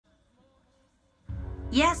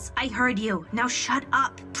Yes, I heard you. Now shut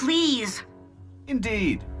up, please.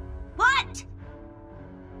 Indeed. What?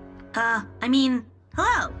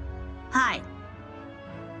 Hello. Hi.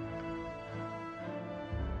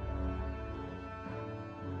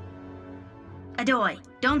 Adoy,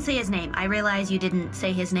 don't say his name. I realize you didn't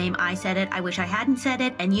say his name. I said it. I wish I hadn't said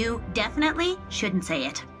it, and you definitely shouldn't say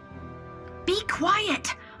it. Be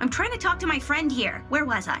quiet! I'm trying to talk to my friend here. Where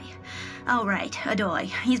was I? Oh, right, Adoy.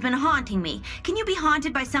 He's been haunting me. Can you be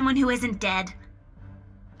haunted by someone who isn't dead?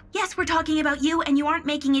 Yes, we're talking about you, and you aren't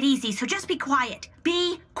making it easy, so just be quiet.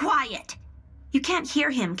 Be quiet! You can't hear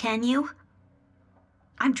him, can you?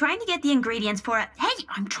 I'm trying to get the ingredients for a... Hey,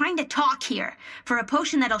 I'm trying to talk here. For a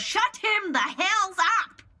potion that'll shut him the hells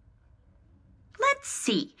up! Let's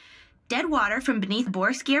see. Dead water from beneath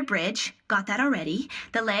Borskir Bridge. Got that already.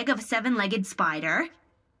 The leg of a seven-legged spider.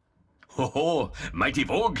 Ho ho! Mighty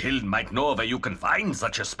Volkhild might know where you can find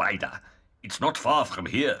such a spider. It's not far from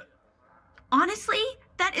here. Honestly,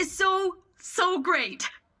 that is so great.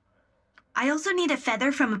 I also need a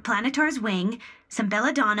feather from a planetar's wing, some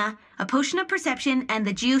belladonna, a potion of perception, and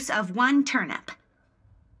the juice of one turnip.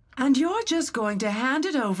 And you're just going to hand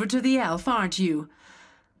it over to the elf, aren't you?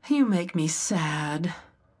 You make me sad.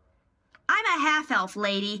 I'm a half-elf,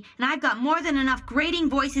 lady, and I've got more than enough grating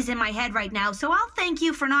voices in my head right now, so I'll thank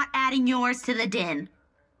you for not adding yours to the din.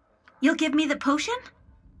 You'll give me the potion?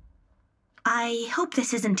 I hope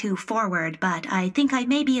this isn't too forward, but I think I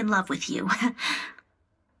may be in love with you.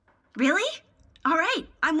 Really? All right,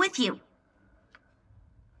 I'm with you.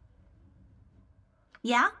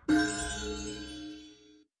 Yeah?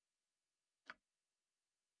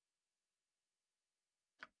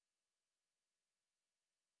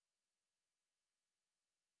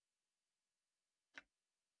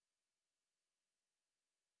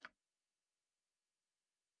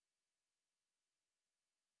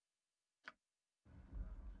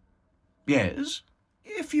 Yes,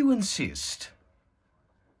 if you insist.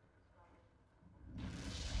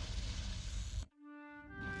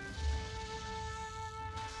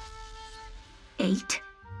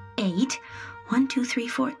 Eight. 1, 2, 3,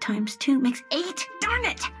 4 times 2 makes 8. Darn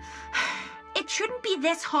it! It shouldn't be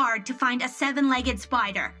this hard to find a seven-legged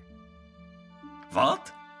spider.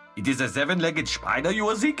 What? It is a seven-legged spider you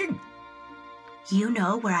are seeking? You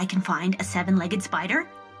know where I can find a seven-legged spider?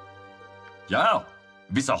 Yeah,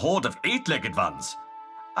 with a horde of eight-legged ones.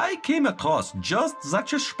 I came across just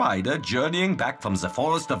such a spider journeying back from the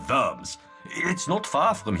forest of worms. It's not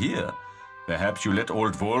far from here. Perhaps you let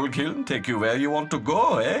old Volkhild take you where you want to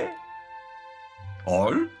go, eh?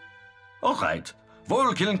 All? All right,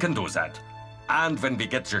 Volkhild can do that. And when we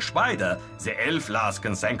get the spider, the elf lass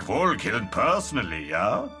can thank Volkhild personally,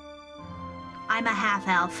 yeah? I'm a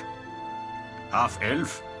half-elf.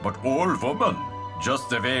 Half-elf, but all woman. Just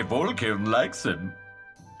the way Volkhild likes him.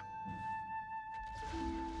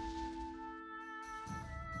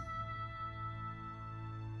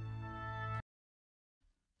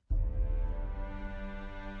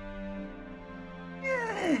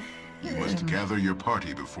 You must gather your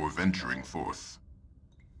party before venturing forth.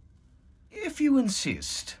 If you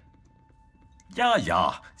insist.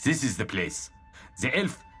 Yeah, this is the place.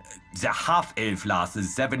 The half-elf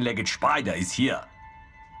lass's seven-legged spider is here.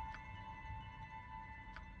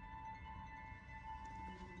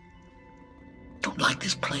 Don't like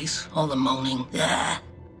this place. All the moaning. Ugh.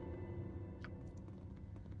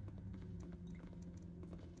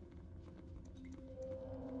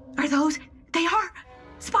 Are those... They are...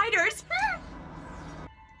 spiders!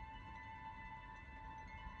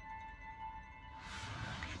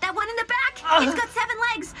 That one in the back! It's got 7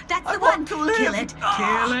 legs! That's the one! To live. Kill it!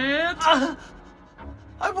 Kill it!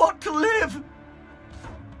 I want to live!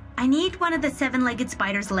 I need one of the 7-legged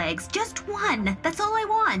spider's legs. Just one! That's all I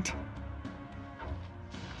want!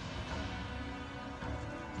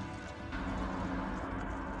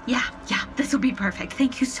 Yeah, this will be perfect.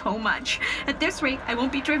 Thank you so much. At this rate, I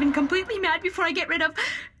won't be driven completely mad before I get rid of...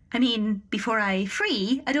 before I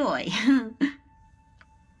free Adoy.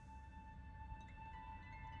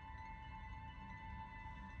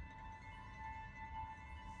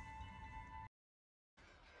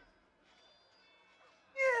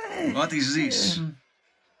 What is this?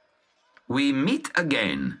 We meet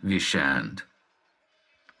again, Vishant.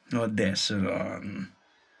 Odesseron.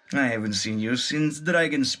 I haven't seen you since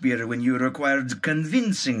Dragonspear when you required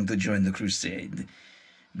convincing to join the crusade.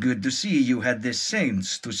 Good to see you had the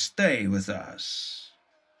saints to stay with us.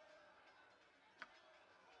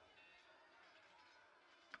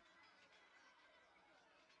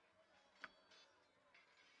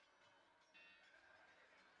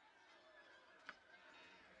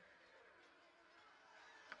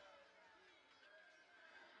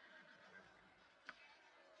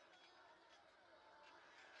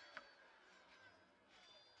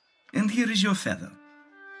 And here is your feather.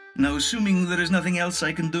 Now, assuming there is nothing else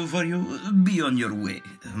I can do for you, be on your way.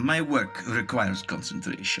 My work requires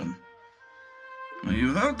concentration.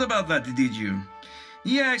 You heard about that, did you?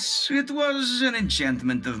 Yes, it was an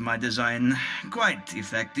enchantment of my design. Quite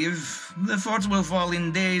effective. The fort will fall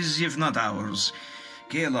in days, if not hours.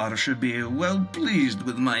 Kalar should be well pleased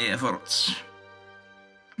with my efforts.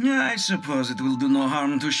 I suppose it will do no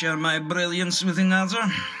harm to share my brilliance with another.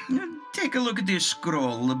 Take a look at this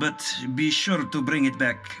scroll, but be sure to bring it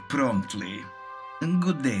back promptly.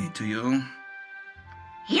 Good day to you.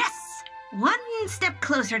 Yes! One step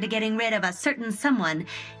closer to getting rid of a certain someone.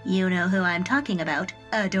 You know who I'm talking about.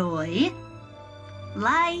 Adoy.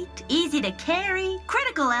 Light, easy to carry,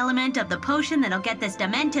 critical element of the potion that'll get this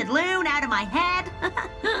demented loon out of my head.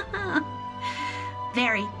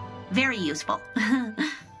 Very, very useful.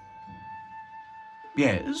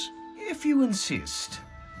 Yes, if you insist.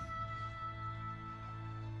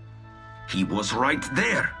 He was right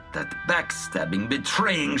there, that backstabbing,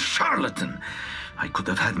 betraying charlatan. I could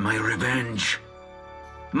have had my revenge.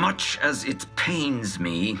 Much as it pains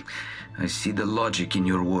me, I see the logic in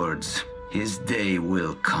your words. His day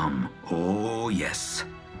will come. Oh, yes.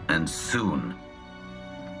 And soon.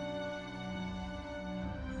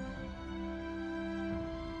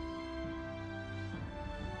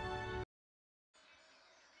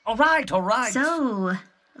 All right. So,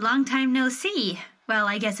 long time no see. Well,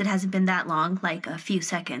 I guess it hasn't been that long, like a few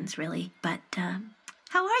seconds, really. But,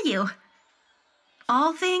 how are you?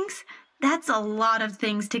 All things? That's a lot of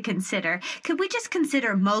things to consider. Could we just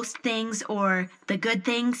consider most things or the good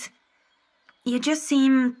things? You just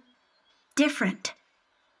seem different.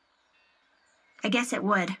 I guess it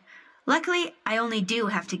would. Luckily, I only do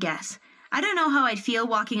have to guess. I don't know how I'd feel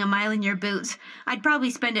walking a mile in your boots. I'd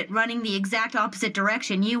probably spend it running the exact opposite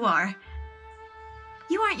direction you are.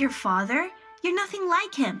 You aren't your father. You're nothing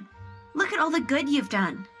like him. Look at all the good you've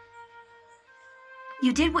done.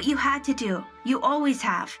 You did what you had to do. You always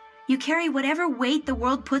have. You carry whatever weight the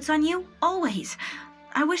world puts on you, always.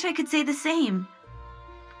 I wish I could say the same.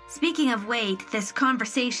 Speaking of weight, this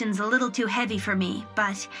conversation's a little too heavy for me,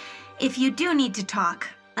 but if you do need to talk,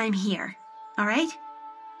 I'm here. All right?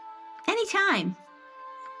 Anytime.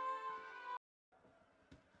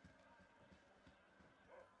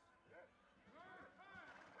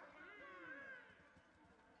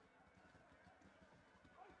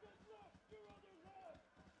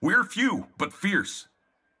 We're few, but fierce.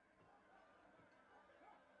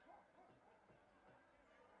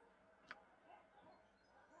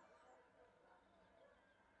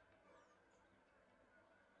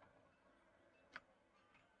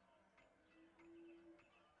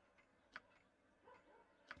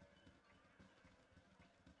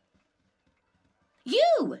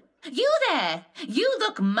 You there! You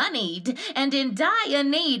look moneyed and in dire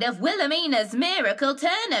need of Wilhelmina's miracle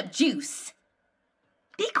turnip juice.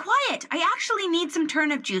 Be quiet. I actually need some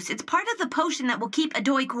turnip juice. It's part of the potion that will keep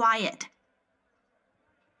Adoy quiet.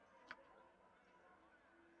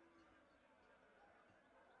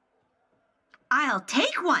 I'll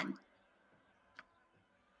take one.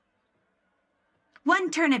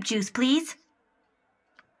 One turnip juice, please.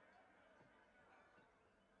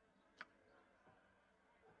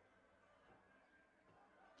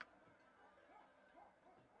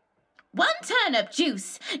 One turnip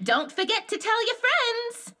juice. Don't forget to tell your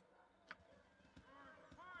friends.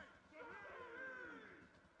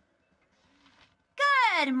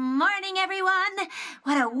 Good morning, everyone.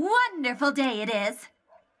 What a wonderful day it is.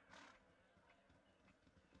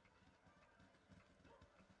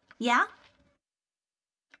 Yeah?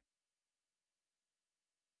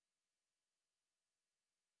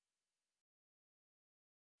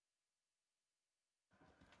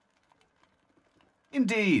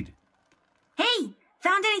 Indeed. Hey,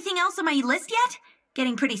 found anything else on my list yet?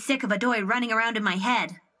 Getting pretty sick of Adoy running around in my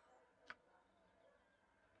head.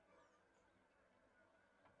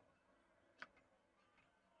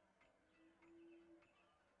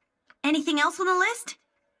 Anything else on the list?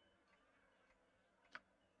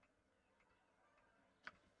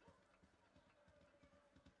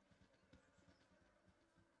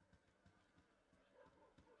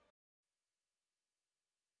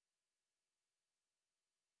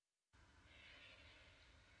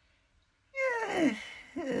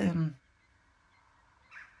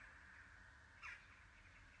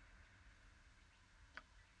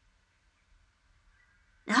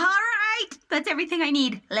 All right, that's everything I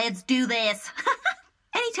need. Let's do this.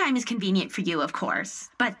 Anytime is convenient for you, of course,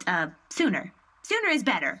 but sooner. Sooner is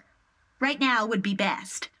better. Right now would be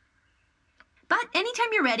best. But anytime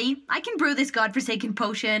you're ready, I can brew this godforsaken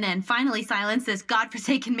potion and finally silence this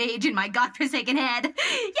godforsaken mage in my godforsaken head.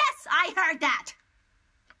 Yes, I heard that!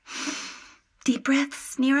 Deep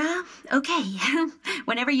breaths, Neera. Okay.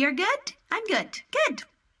 Whenever you're good, I'm good. Good.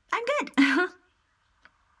 I'm good.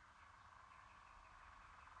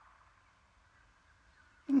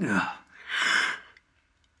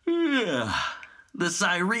 Yeah. The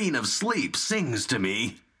siren of sleep sings to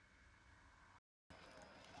me.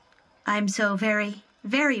 I'm so very,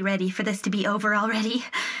 very ready for this to be over already.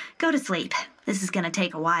 Go to sleep. This is gonna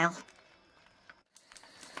take a while.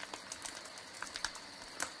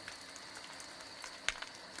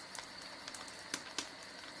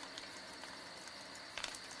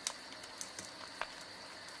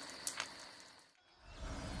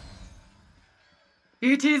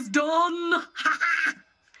 It is done! Ha ha!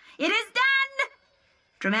 It is done!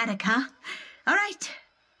 Dramatic, huh? All right,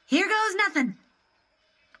 here goes nothing.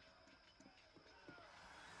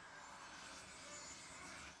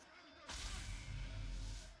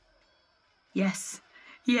 Yes,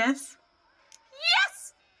 yes,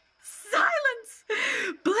 yes! Silence!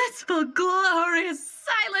 Blissful, glorious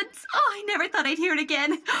silence! Oh, I never thought I'd hear it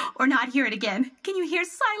again. Or not hear it again. Can you hear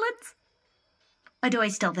silence?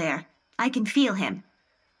 Adoy's still there. I can feel him.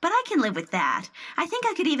 But I can live with that. I think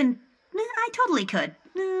I could even... I totally could.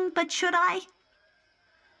 But should I?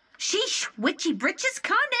 Sheesh, witchy britches,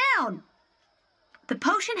 calm down! The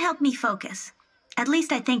potion helped me focus. At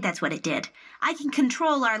least I think that's what it did. I can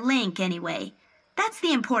control our link anyway. That's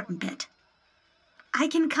the important bit. I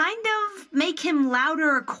can kind of make him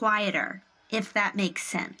louder or quieter, if that makes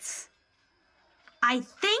sense. I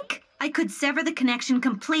think I could sever the connection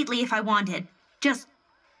completely if I wanted. Just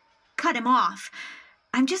cut him off.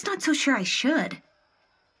 I'm just not so sure I should.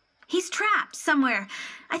 He's trapped somewhere.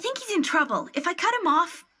 I think he's in trouble. If I cut him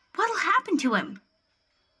off, what'll happen to him?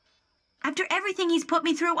 After everything he's put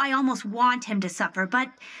me through, I almost want him to suffer,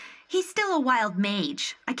 but he's still a wild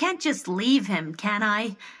mage. I can't just leave him, can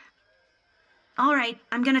I? All right,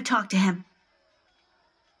 I'm gonna talk to him.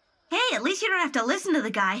 Hey, at least you don't have to listen to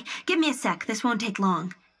the guy. Give me a sec, this won't take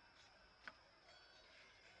long.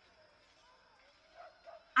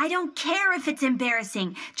 I don't care if it's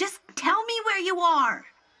embarrassing. Just tell me where you are.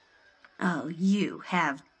 Oh, you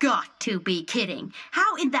have got to be kidding.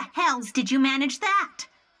 How in the hells did you manage that?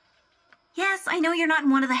 Yes, I know you're not in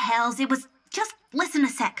one of the hells. It was... Just listen a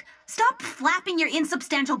sec. Stop flapping your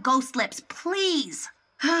insubstantial ghost lips, please.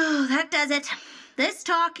 Oh, that does it. This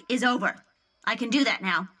talk is over. I can do that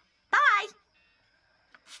now. Bye.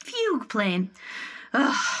 Fugue plane.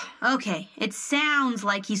 Ugh, okay. It sounds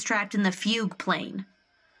like he's trapped in the fugue plane.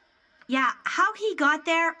 Yeah, how he got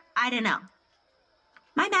there, I don't know.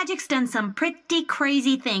 My magic's done some pretty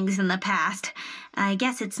crazy things in the past. I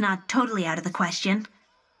guess it's not totally out of the question.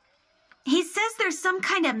 He says there's some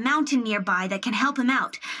kind of mountain nearby that can help him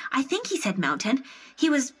out. I think he said mountain. He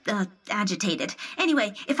was, agitated.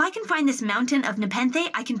 Anyway, if I can find this mountain of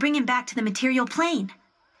Nepenthe, I can bring him back to the material plane.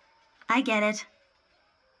 I get it.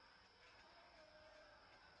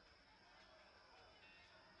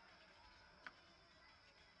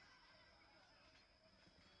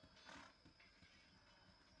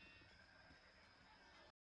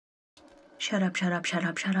 Shut up, shut up, shut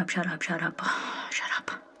up, shut up, shut up, shut up. Shut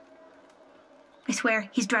up. I swear,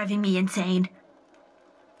 he's driving me insane.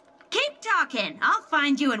 Keep talking! I'll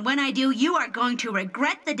find you, and when I do, you are going to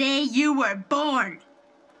regret the day you were born.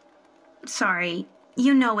 Sorry,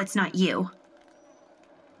 you know it's not you.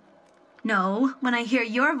 No, when I hear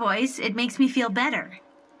your voice, it makes me feel better.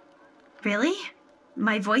 Really?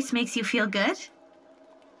 My voice makes you feel good?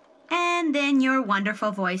 And then your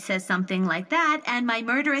wonderful voice says something like that, and my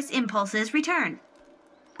murderous impulses return.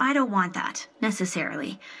 I don't want that,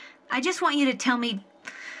 necessarily. I just want you to tell me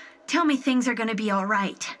things are gonna be all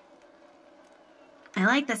right. I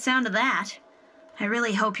like the sound of that. I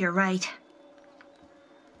really hope you're right.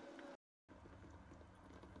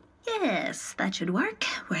 Yes, that should work.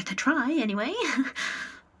 Worth a try, anyway.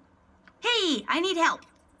 Hey, I need help.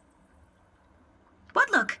 What,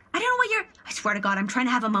 look? I don't know what you're... I swear to God, I'm trying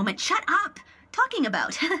to have a moment. Shut up! Talking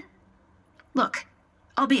about. Look,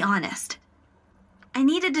 I'll be honest. I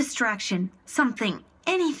need a distraction. Something.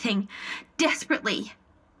 Anything. Desperately.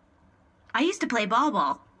 I used to play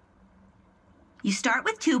ball. You start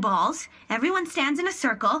with 2 balls, everyone stands in a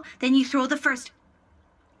circle, then you throw the first...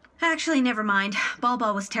 Actually, never mind. Ball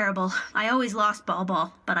was terrible. I always lost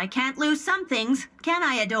ball, but I can't lose some things, can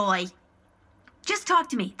I, Adoy? Just talk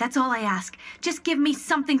to me, that's all I ask. Just give me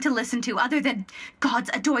something to listen to other than... Gods,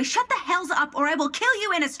 Adoy, shut the hells up or I will kill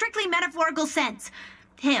you in a strictly metaphorical sense.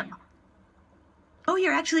 Him. Oh,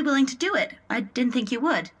 you're actually willing to do it. I didn't think you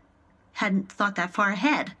would. Hadn't thought that far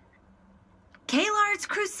ahead. Kalar's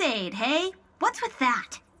crusade, hey? What's with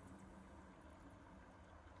that?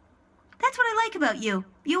 That's what I like about you.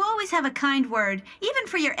 You always have a kind word, even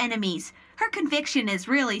for your enemies. Her conviction is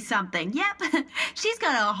really something. Yep, she's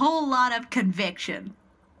got a whole lot of conviction.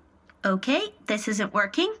 Okay, this isn't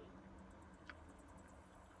working.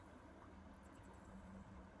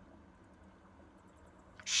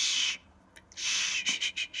 Shh.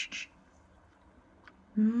 Shh.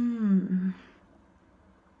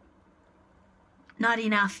 Not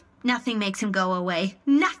enough. Nothing makes him go away.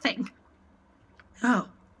 Nothing.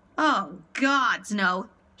 Oh, gods, no.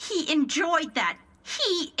 He enjoyed that.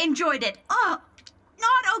 He enjoyed it. Oh,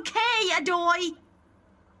 not okay, Adoy.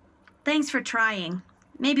 Thanks for trying.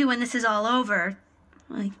 Maybe when this is all over,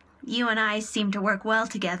 you and I seem to work well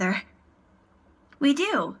together. We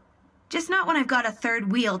do. Just not when I've got a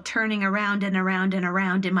third wheel turning around and around and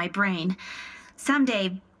around in my brain.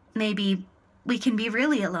 Someday, maybe we can be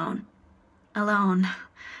really alone. Alone.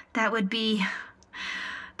 That would be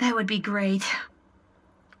great.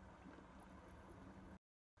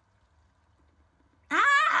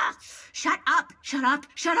 Ah! Shut up! Shut up!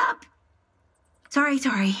 Shut up!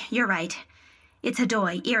 Sorry. You're right. It's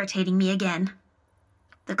Adoy irritating me again.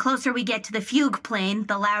 The closer we get to the fugue plane,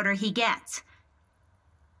 the louder he gets.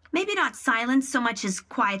 Maybe not silenced so much as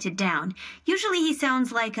quieted down. Usually he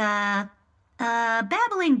sounds like a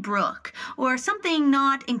babbling brook, or something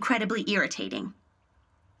not incredibly irritating.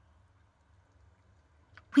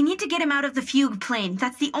 We need to get him out of the fugue plane.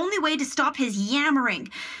 That's the only way to stop his yammering.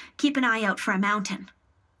 Keep an eye out for a mountain.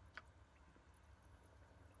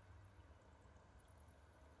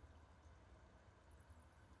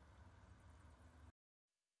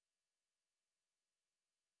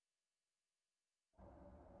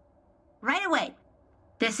 Right away.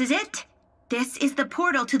 This is it. This is the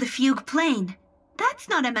portal to the fugue plane. That's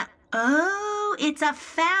not a Oh, it's a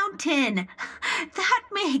fountain. That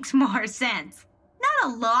makes more sense.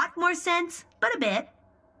 Not a lot more sense, but a bit.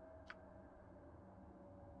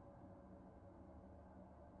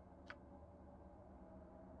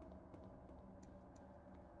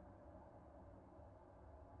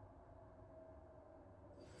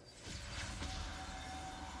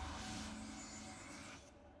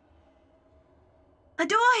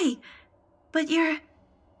 Adoy! But you're...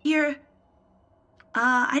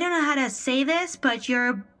 I don't know how to say this, but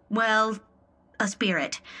you're, well, a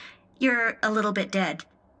spirit. You're a little bit dead.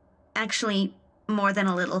 Actually, more than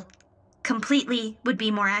a little. Completely would be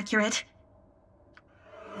more accurate.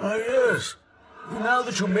 Ah, yes. Now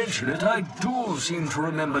that you mention it, I do seem to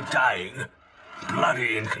remember dying.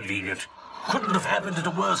 Bloody inconvenient. Couldn't have happened at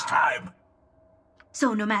a worse time.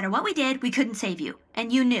 So no matter what we did, we couldn't save you.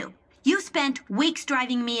 And you knew. You spent weeks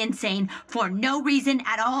driving me insane for no reason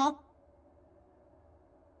at all.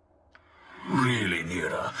 Really,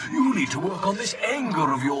 Neera, you need to work on this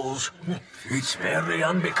anger of yours. It's very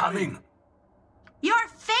unbecoming. Your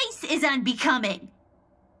face is unbecoming.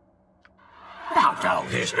 Now,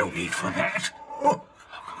 there's no need for that. Oh,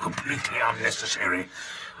 completely unnecessary.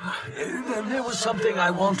 There was something I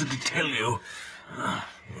wanted to tell you.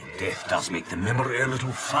 Death does make the memory a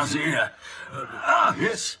little fuzzy.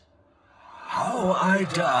 Yes. How I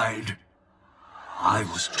died. I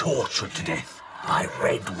was tortured to death by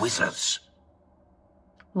red wizards.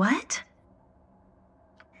 What?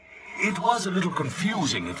 It was a little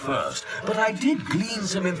confusing at first, but I did glean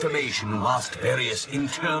some information whilst various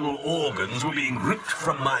internal organs were being ripped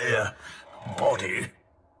from my, body.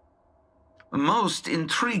 Most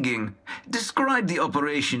intriguing. Describe the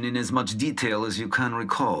operation in as much detail as you can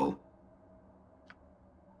recall.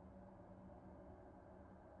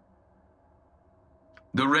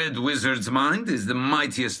 The Red Wizard's mind is the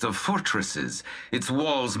mightiest of fortresses. Its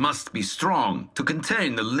walls must be strong to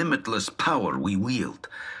contain the limitless power we wield.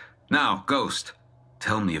 Now, Ghost,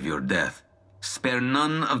 tell me of your death. Spare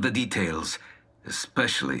none of the details,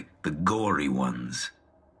 especially the gory ones.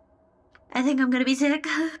 I think I'm gonna be sick.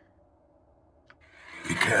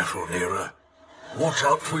 Be careful, Neera. Watch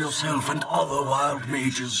out for yourself and other wild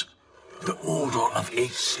mages. The Order of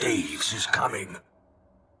 8 Staves is coming.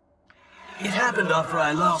 It happened after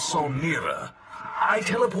I last saw Neera. I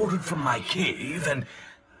teleported from my cave and...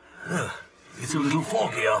 it's a little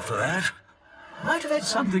foggy after that. Might have had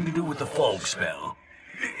something to do with the fog spell.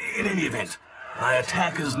 In any event, my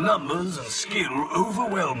attacker's numbers and skill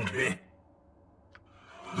overwhelmed me.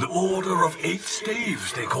 The Order of 8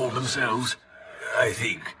 Staves, they called themselves, I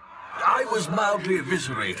think. I was mildly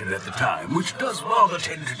eviscerated at the time, which does rather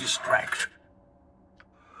tend to distract.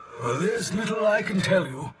 Well, there's little I can tell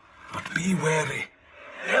you. But be wary,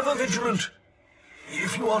 ever vigilant.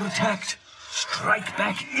 If you are attacked, Strike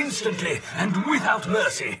back instantly and without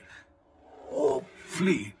mercy. Or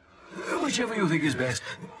flee. Whichever you think is best.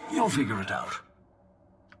 You'll figure it out.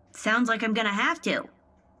 Sounds like I'm gonna have to.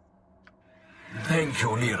 Thank you,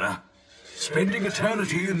 Neera. Spending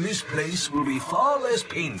eternity in this place will be far less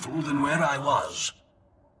painful than where I was.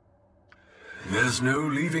 There's no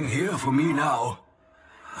leaving here for me now.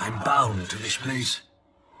 I'm bound to this place.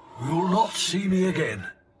 You'll not see me again.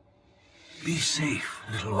 Be safe,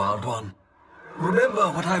 little wild one. Remember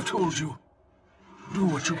what I've told you. Do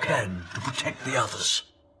what you can to protect the others.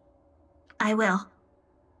 I will.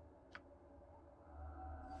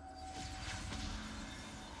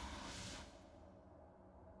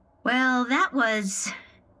 Well, that was...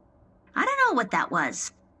 I don't know what that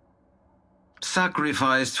was.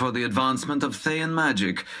 Sacrificed for the advancement of Thayan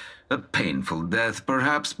magic. A painful death,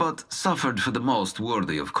 perhaps, but suffered for the most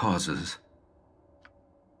worthy of causes.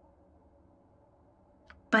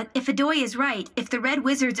 But if Adoy is right, if the Red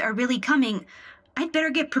Wizards are really coming, I'd better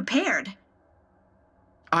get prepared.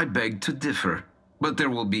 I beg to differ, but there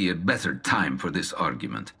will be a better time for this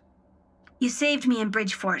argument. You saved me in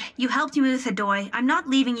Bridgefort. You helped me with Adoy. I'm not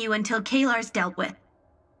leaving you until Kalar's dealt with.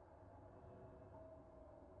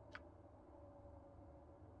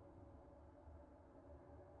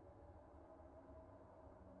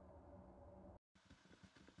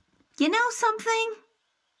 You know something?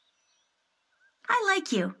 I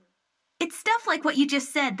like you. It's stuff like what you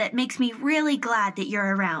just said that makes me really glad that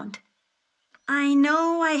you're around. I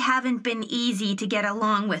know I haven't been easy to get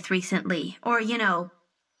along with recently, or, you know,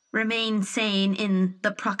 remain sane in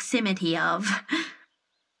the proximity of.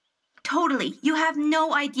 Totally, you have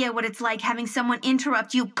no idea what it's like having someone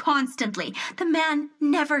interrupt you constantly. The man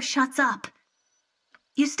never shuts up.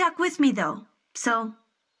 You stuck with me, though, so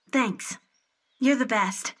thanks. You're the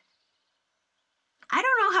best. I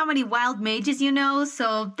don't know how many wild mages you know,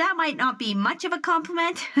 so that might not be much of a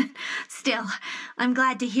compliment. Still, I'm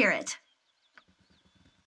glad to hear it.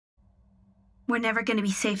 We're never going to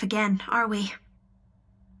be safe again, are we?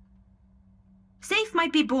 Safe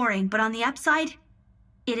might be boring, but on the upside,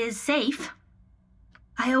 it is safe.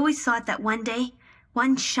 I always thought that one day,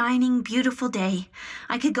 one shining, beautiful day,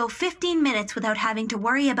 I could go 15 minutes without having to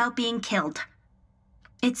worry about being killed.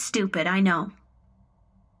 It's stupid, I know.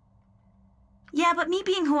 Yeah, but me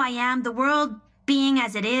being who I am, the world being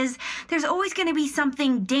as it is, there's always going to be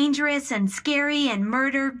something dangerous and scary and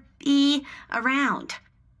murder-y around.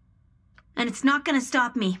 And it's not going to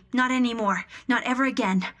stop me. Not anymore. Not ever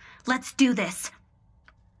again. Let's do this.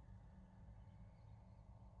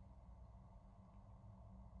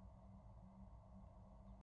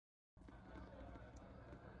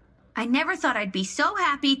 I never thought I'd be so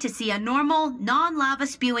happy to see a normal, non-lava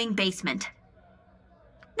spewing basement.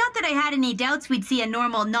 Not that I had any doubts we'd see a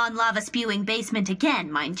normal, non-lava spewing basement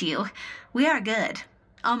again, mind you. We are good.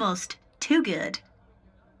 Almost too good.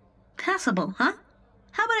 Passable, huh?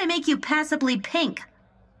 How about I make you passably pink?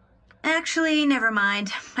 Actually, never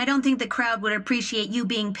mind. I don't think the crowd would appreciate you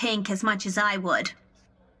being pink as much as I would.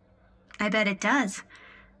 I bet it does.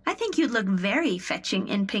 I think you'd look very fetching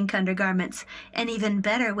in pink undergarments, and even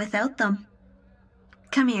better without them.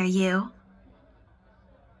 Come here, you.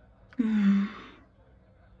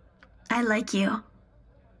 I like you.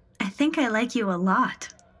 I think I like you a lot.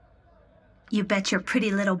 You bet your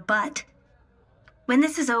pretty little butt. When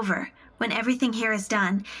this is over, when everything here is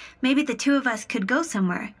done, maybe the two of us could go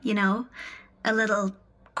somewhere, you know? A little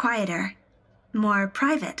quieter, more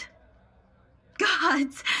private.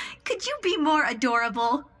 Gods, could you be more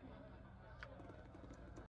adorable?